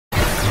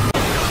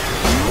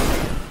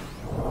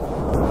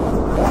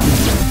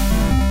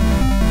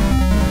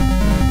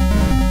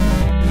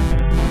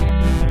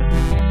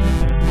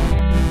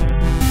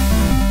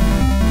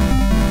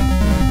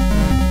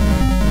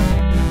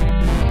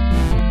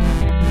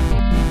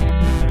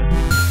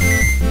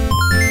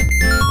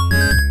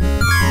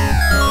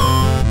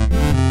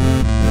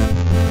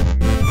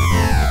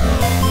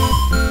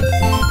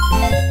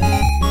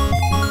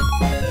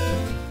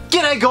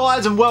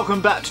guys, and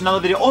welcome back to another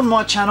video on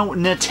my channel,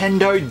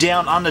 Nintendo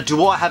Down Under.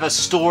 Do I have a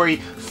story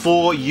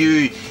for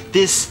you?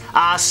 This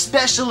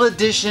special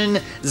edition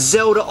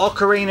Zelda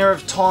Ocarina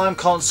of Time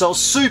console,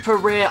 super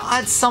rare. I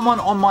had someone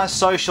on my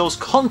socials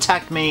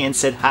contact me and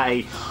said,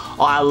 hey,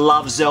 I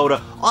love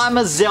Zelda. I'm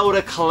a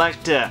Zelda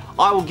collector.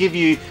 I will give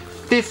you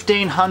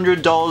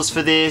 $1,500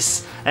 for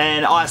this.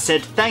 And I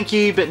said, thank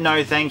you, but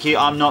no thank you.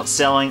 I'm not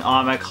selling,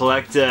 I'm a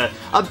collector.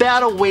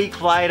 About a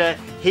week later,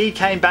 he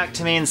came back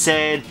to me and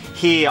said,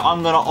 here,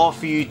 I'm gonna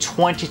offer you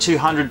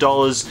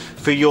 $2,200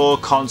 for your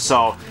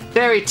console.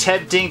 Very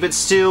tempting, but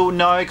still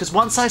no, because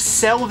once I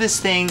sell this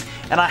thing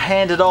and I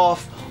hand it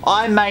off,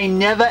 I may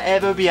never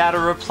ever be able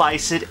to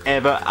replace it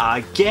ever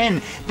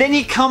again. Then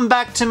he come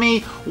back to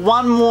me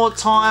one more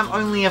time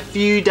only a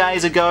few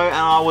days ago and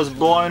I was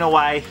blown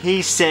away.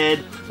 He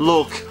said,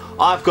 look,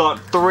 I've got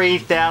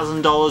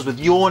 $3,000 with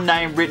your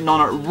name written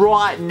on it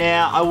right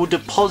now. I will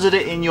deposit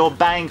it in your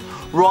bank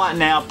right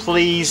now.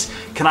 Please,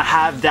 can I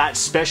have that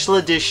special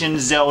edition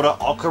Zelda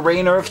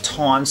Ocarina of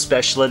Time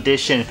special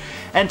edition?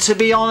 And to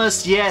be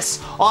honest,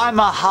 yes, I'm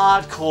a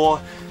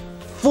hardcore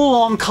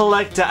full-on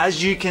collector.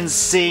 As you can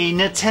see,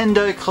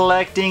 Nintendo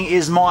collecting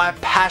is my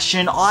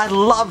passion. I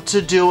love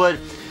to do it,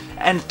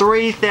 and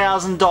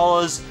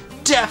 $3,000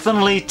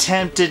 definitely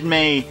tempted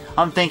me.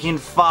 I'm thinking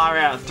far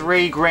out,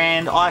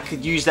 $3,000, I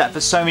could use that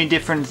for so many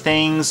different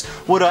things.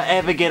 Would I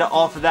ever get it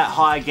offered that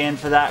high again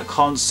for that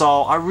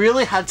console? I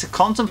really had to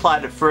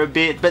contemplate it for a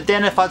bit, but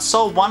then if I'd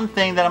sold one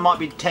thing, then I might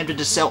be tempted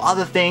to sell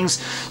other things,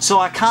 so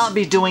I can't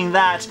be doing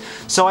that.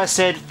 So I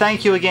said,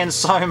 thank you again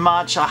so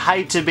much. I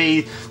hate to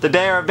be the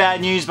bearer of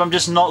bad news, but I'm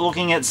just not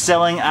looking at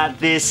selling at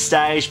this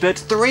stage. But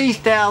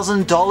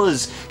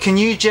 $3,000, can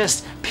you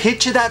just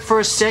picture that for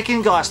a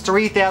second, guys?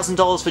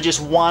 $3,000 for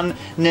just one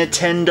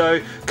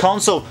Nintendo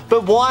console.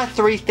 But why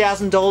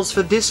 $3,000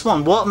 for this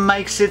one? What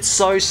makes it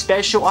so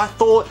special? I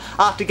thought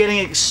after getting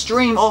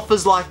extreme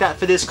offers like that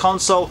for this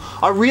console,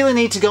 I really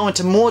need to go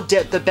into more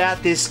depth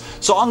about this.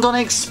 So I'm going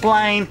to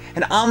explain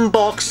and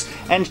unbox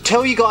and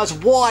tell you guys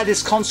why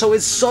this console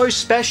is so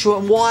special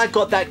and why I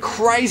got that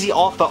crazy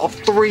offer of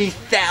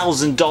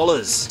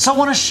 $3,000. So I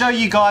want to show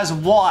you guys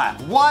why.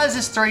 Why is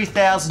this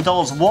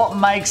 $3,000? What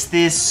makes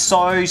this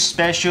so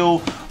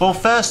special? Well,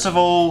 first of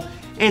all,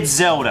 it's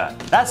Zelda.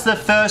 That's the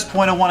first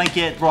point I want to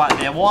get right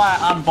there. Why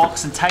I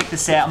unbox and take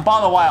this out. And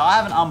by the way, I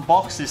haven't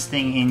unboxed this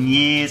thing in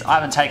years. I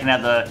haven't taken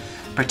out the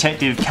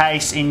protective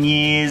case in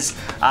years.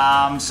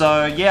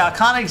 So yeah, I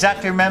can't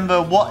exactly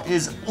remember what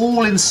is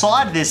all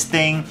inside this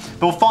thing,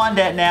 but we'll find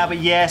out now. But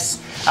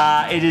yes,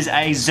 it is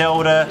a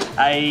Zelda,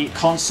 a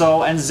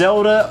console, and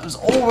Zelda is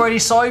already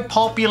so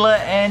popular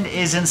and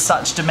is in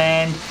such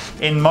demand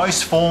in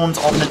most forms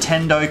of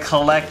Nintendo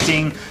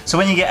collecting. So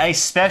when you get a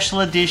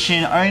special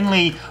edition,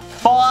 only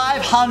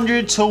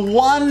 500 to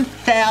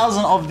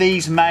 1,000 of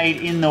these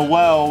made in the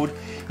world,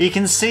 you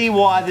can see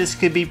why this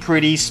could be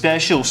pretty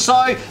special.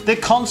 So the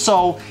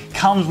console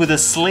comes with a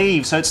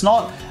sleeve, so it's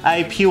not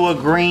a pure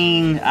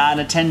green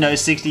Nintendo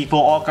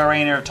 64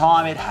 Ocarina of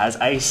Time. It has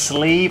a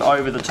sleeve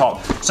over the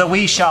top. So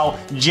we shall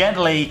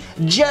gently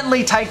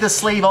take the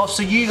sleeve off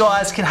so you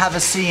guys can have a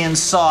see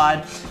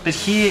inside. But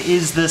here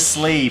is the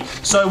sleeve.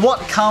 So what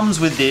comes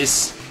with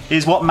this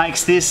is what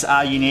makes this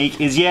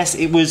unique is, yes,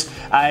 it was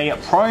a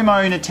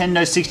promo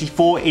Nintendo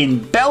 64 in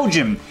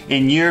Belgium,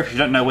 in Europe, if you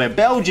don't know where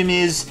Belgium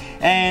is,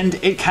 and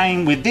it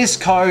came with this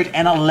code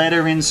and a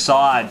letter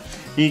inside.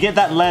 You get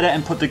that letter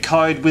and put the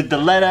code with the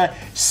letter,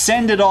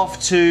 send it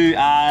off to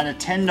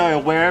Nintendo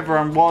or wherever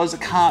it was, I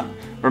can't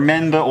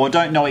remember or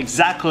don't know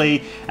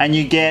exactly, and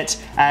you get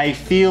a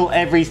Feel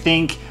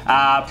Everything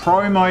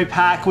promo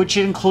pack, which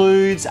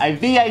includes a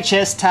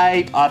VHS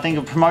tape, I think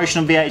a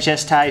promotional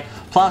VHS tape,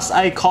 plus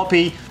a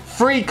copy,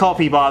 free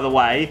copy by the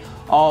way,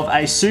 of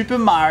a Super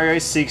Mario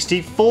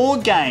 64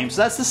 game.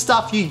 So that's the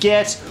stuff you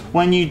get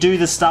when you do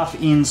the stuff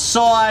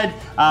inside,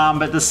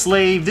 but the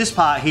sleeve, this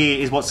part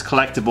here is what's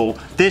collectible.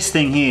 This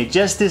thing here,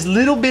 just this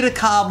little bit of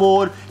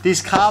cardboard,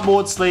 this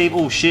cardboard sleeve,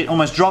 oh shit,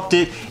 almost dropped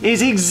it,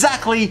 is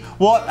exactly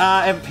what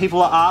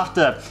people are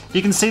after.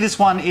 You can see this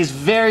one is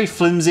very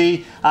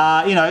flimsy.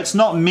 You know, it's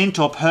not mint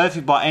or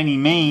perfect by any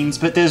means,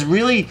 but there's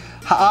really,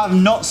 I've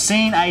not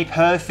seen a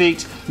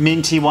perfect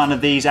minty one of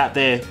these out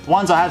there. The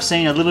ones I have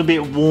seen are a little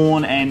bit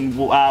worn and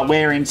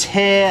wear and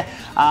tear,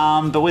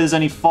 but where there's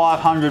only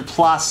 500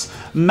 plus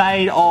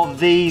made of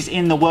these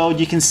in the world,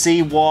 you can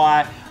see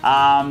why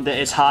that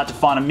it's hard to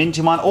find a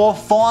minty one or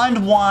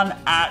find one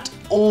at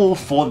all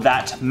for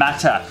that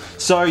matter.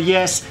 So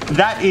yes,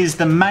 that is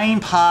the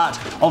main part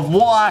of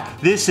why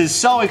this is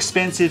so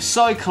expensive,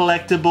 so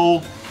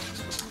collectible.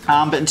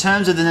 But in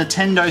terms of the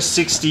Nintendo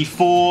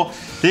 64,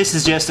 this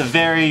is just a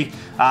very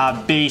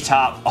beat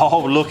up,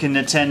 old looking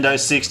Nintendo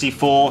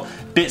 64.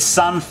 Bit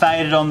sun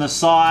faded on the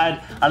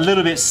side, a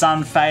little bit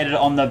sun faded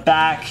on the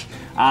back.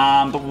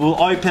 but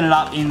we'll open it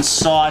up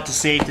inside to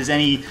see if there's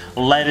any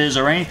letters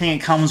or anything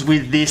that comes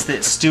with this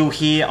that's still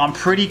here. I'm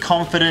pretty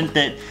confident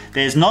that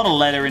there's not a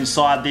letter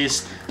inside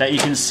this that you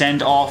can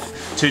send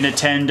off to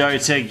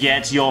Nintendo to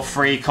get your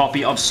free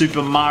copy of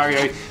Super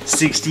Mario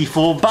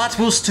 64, but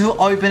we'll still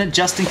open it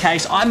just in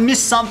case I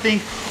missed something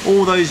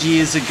all those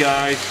years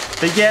ago.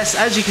 But yes,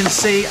 as you can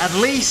see, at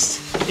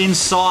least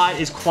inside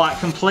is quite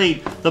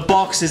complete. The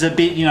box is a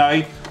bit, you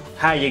know,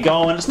 how you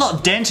going. It's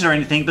not dented or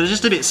anything, but it's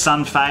just a bit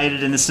sun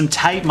faded, and there's some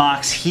tape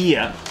marks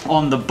here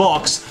on the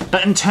box.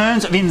 But in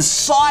terms of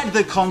inside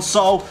the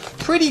console,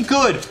 pretty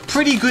good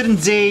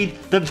indeed.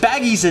 The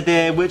baggies are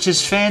there, which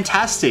is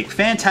fantastic.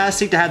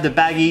 Fantastic to have the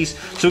baggies.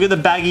 So we've got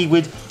the baggie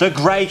with the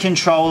grey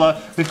controller.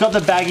 We've got the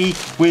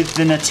baggie with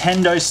the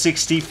Nintendo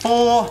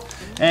 64.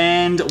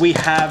 And we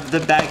have the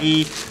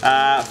baggie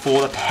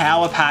for the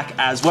power pack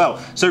as well.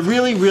 So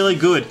really, really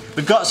good.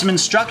 We've got some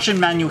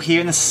instruction manual here,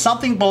 and there's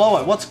something below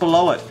it. What's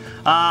below it?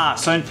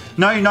 So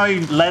no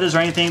letters or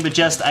anything, but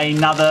just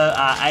another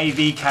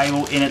AV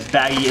cable in its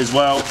baggie as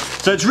well.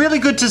 So it's really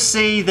good to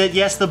see that,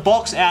 yes, the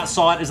box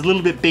outside is a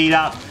little bit beat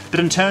up, but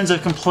in terms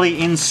of complete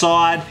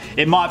inside,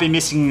 it might be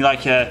missing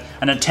like a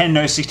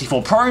Nintendo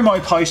 64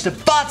 promo poster,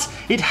 but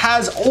it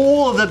has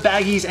all of the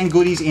baggies and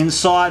goodies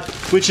inside,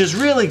 which is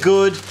really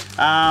good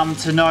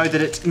to know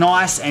that it's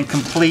nice and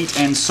complete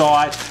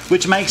inside,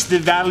 which makes the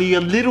value a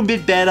little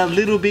bit better, a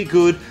little bit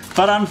good.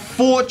 But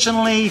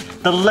unfortunately,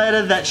 the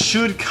letter that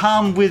should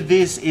come with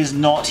this is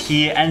not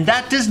here, and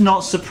that does not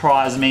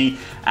surprise me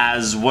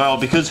as well,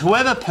 because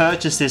whoever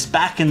purchased this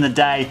back in the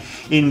day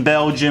in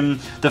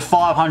Belgium, the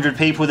 500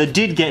 people that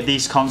did get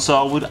this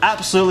console would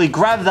absolutely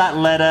grab that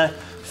letter,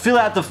 fill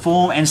out the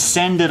form, and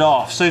send it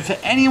off. So for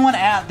anyone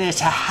out there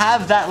to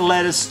have that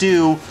letter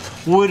still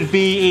would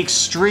be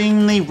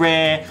extremely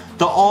rare.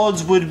 The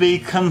odds would be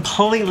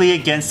completely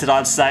against it,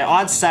 I'd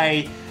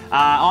say.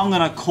 I'm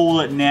gonna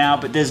call it now,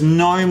 but there's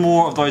no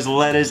more of those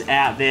letters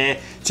out there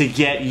to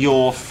get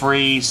your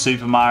free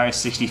Super Mario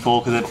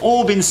 64, because they've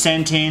all been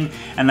sent in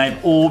and they've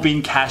all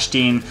been cashed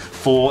in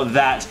for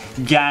that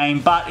game.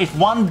 But if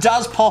one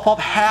does pop up,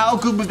 how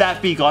good would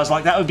that be, guys?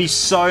 Like, that would be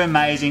so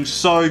amazing,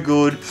 so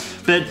good.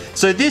 But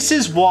so this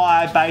is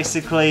why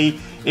basically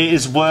it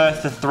is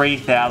worth the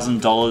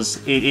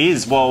 $3,000. It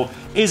is. Well,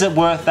 is it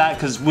worth that?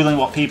 Because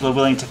what people are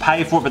willing to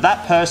pay for it. But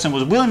that person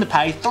was willing to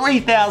pay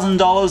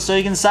 $3,000, so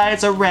you can say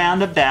it's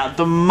around about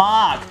the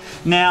mark.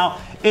 Now,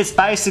 it's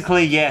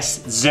basically,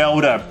 yes,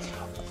 Zelda.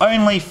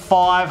 Only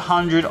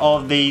 500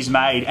 of these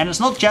made. And it's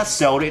not just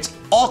Zelda, it's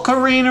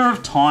Ocarina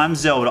of Time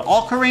Zelda.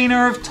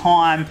 Ocarina of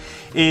Time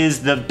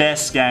is the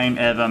best game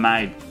ever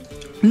made.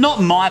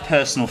 Not my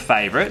personal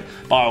favorite,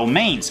 by all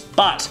means,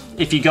 but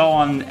if you go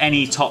on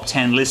any top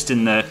 10 list on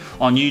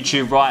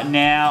YouTube right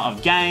now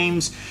of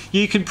games,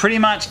 you can pretty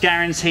much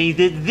guarantee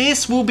that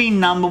this will be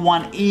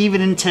 #1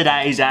 even in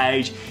today's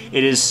age.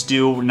 It is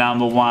still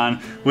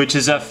 #1, which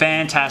is a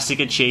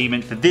fantastic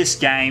achievement for this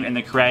game and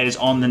the creators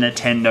on the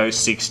Nintendo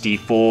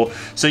 64.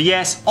 So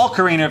yes,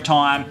 Ocarina of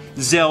Time,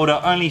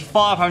 Zelda, only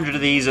 500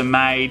 of these are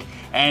made,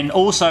 and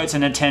also it's a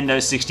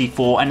Nintendo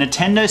 64, and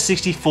Nintendo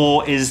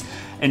 64 is,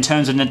 in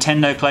terms of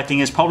Nintendo collecting,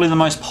 is probably the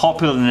most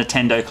popular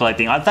Nintendo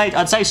collecting.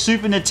 I'd say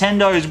Super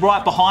Nintendo is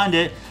right behind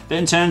it, but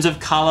in terms of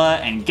color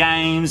and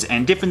games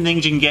and different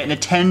things you can get,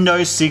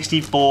 Nintendo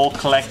 64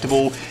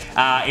 collectible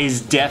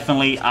is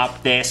definitely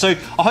up there. So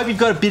I hope you've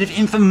got a bit of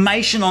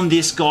information on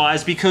this,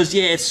 guys, because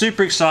yeah, it's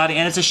super exciting,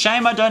 and it's a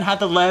shame I don't have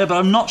the letter, but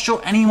I'm not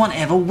sure anyone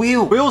ever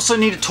will. We also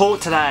need to talk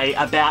today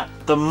about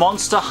the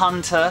Monster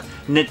Hunter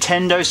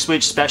Nintendo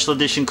Switch Special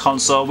Edition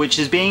console, which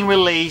is being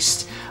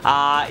released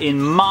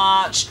in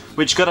March,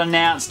 which got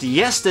announced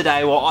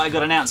yesterday. Well, I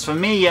got announced for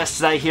me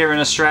yesterday here in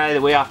Australia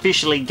that we are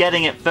officially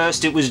getting it.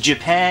 First it was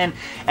Japan,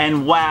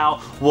 and wow,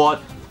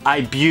 what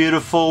a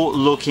beautiful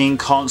looking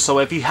console.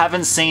 If you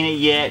haven't seen it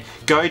yet,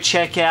 go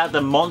check out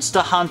the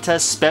Monster Hunter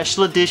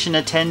Special Edition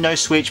Nintendo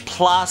Switch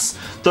plus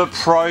the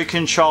Pro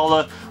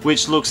Controller,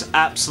 which looks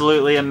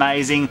absolutely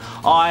amazing.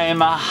 I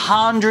am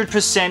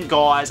 100%,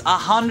 guys,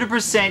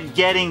 100%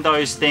 getting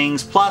those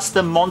things, plus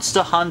the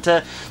Monster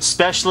Hunter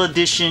Special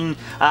Edition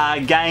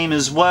game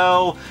as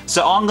well.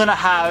 So I'm gonna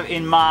have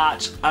in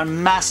March a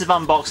massive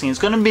unboxing. It's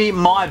gonna be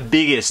my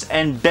biggest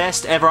and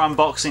best ever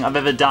unboxing I've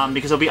ever done,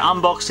 because I'll be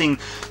unboxing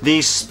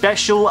the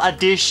Special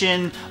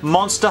Edition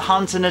Monster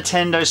Hunter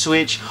Nintendo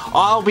Switch.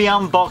 I'll be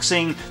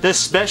unboxing the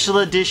Special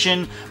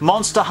Edition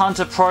Monster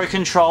Hunter Pro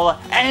Controller,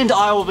 and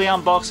I will be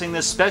unboxing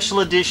the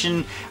Special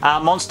Edition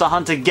Monster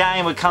Hunter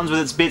game, which comes with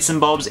its bits and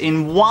bobs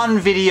in one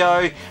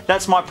video.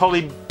 That's my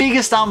probably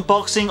biggest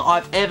unboxing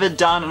I've ever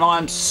done, and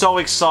I'm so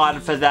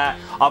excited for that.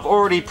 I've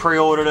already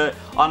pre-ordered it.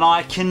 and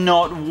I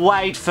cannot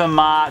wait for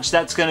March.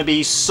 That's going to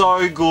be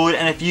so good.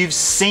 And if you've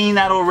seen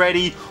that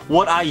already,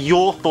 what are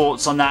your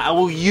thoughts on that?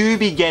 Will you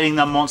be getting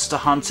the Monster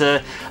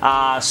Hunter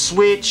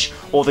Switch,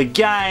 or the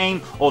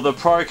game, or the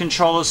Pro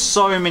Controller?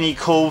 So many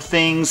cool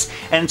things.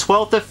 And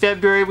 12th of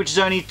February, which is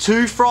only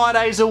 2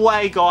 Fridays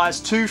away, guys,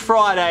 2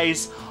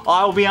 Fridays,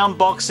 I will be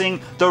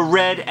unboxing the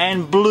red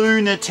and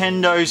blue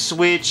Nintendo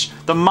Switch,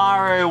 the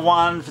Mario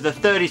one for the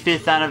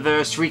 35th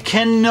anniversary.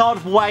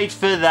 Cannot wait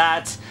for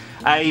that.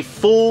 A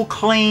full,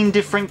 clean,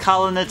 different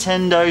color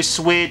Nintendo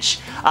Switch.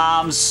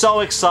 So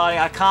exciting.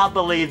 I can't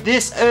believe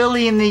this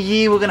early in the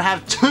year we're going to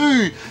have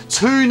two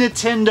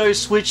Nintendo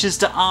Switches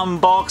to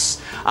unbox.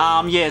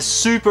 Yeah,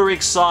 super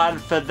excited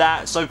for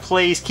that. So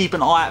please keep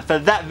an eye out for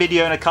that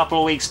video in a couple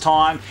of weeks'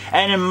 time.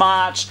 And in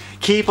March,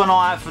 keep an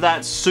eye out for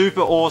that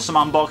super awesome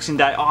unboxing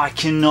day. Oh, I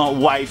cannot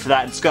wait for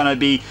that. It's going to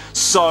be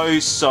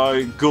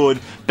so good.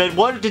 But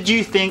what did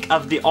you think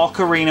of the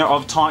Ocarina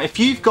of Time? If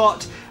you've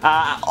got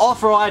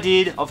offer I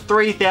did of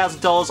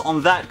 $3,000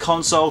 on that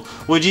console,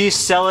 would you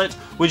sell it?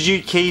 Would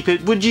you keep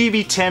it? Would you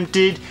be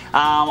tempted?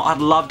 I'd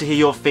love to hear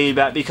your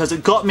feedback, because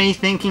it got me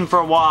thinking for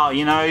a while.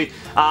 You know,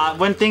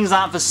 when things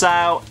aren't for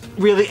sale,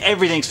 really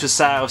everything's for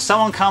sale. If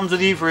someone comes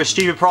with you for a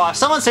stupid price,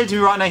 someone said to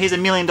me right now, here's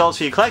 $1 million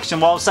for your collection.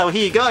 Well, so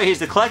here you go, here's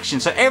the collection.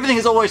 So everything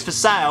is always for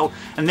sale,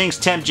 and things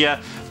tempt you.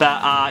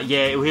 But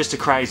yeah, it was just a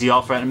crazy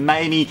offer, and it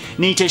made me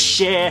need to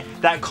share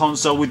that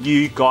console with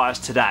you guys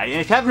today. And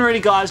if you haven't already,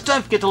 guys,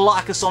 don't forget to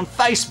like us on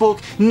Facebook,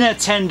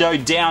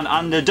 Nintendo Down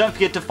Under. Don't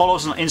forget to follow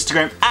us on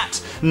Instagram at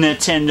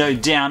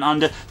Nintendo Down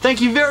Under. Thank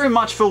you very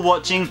much for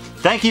watching.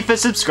 Thank you for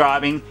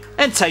subscribing,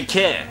 and take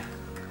care.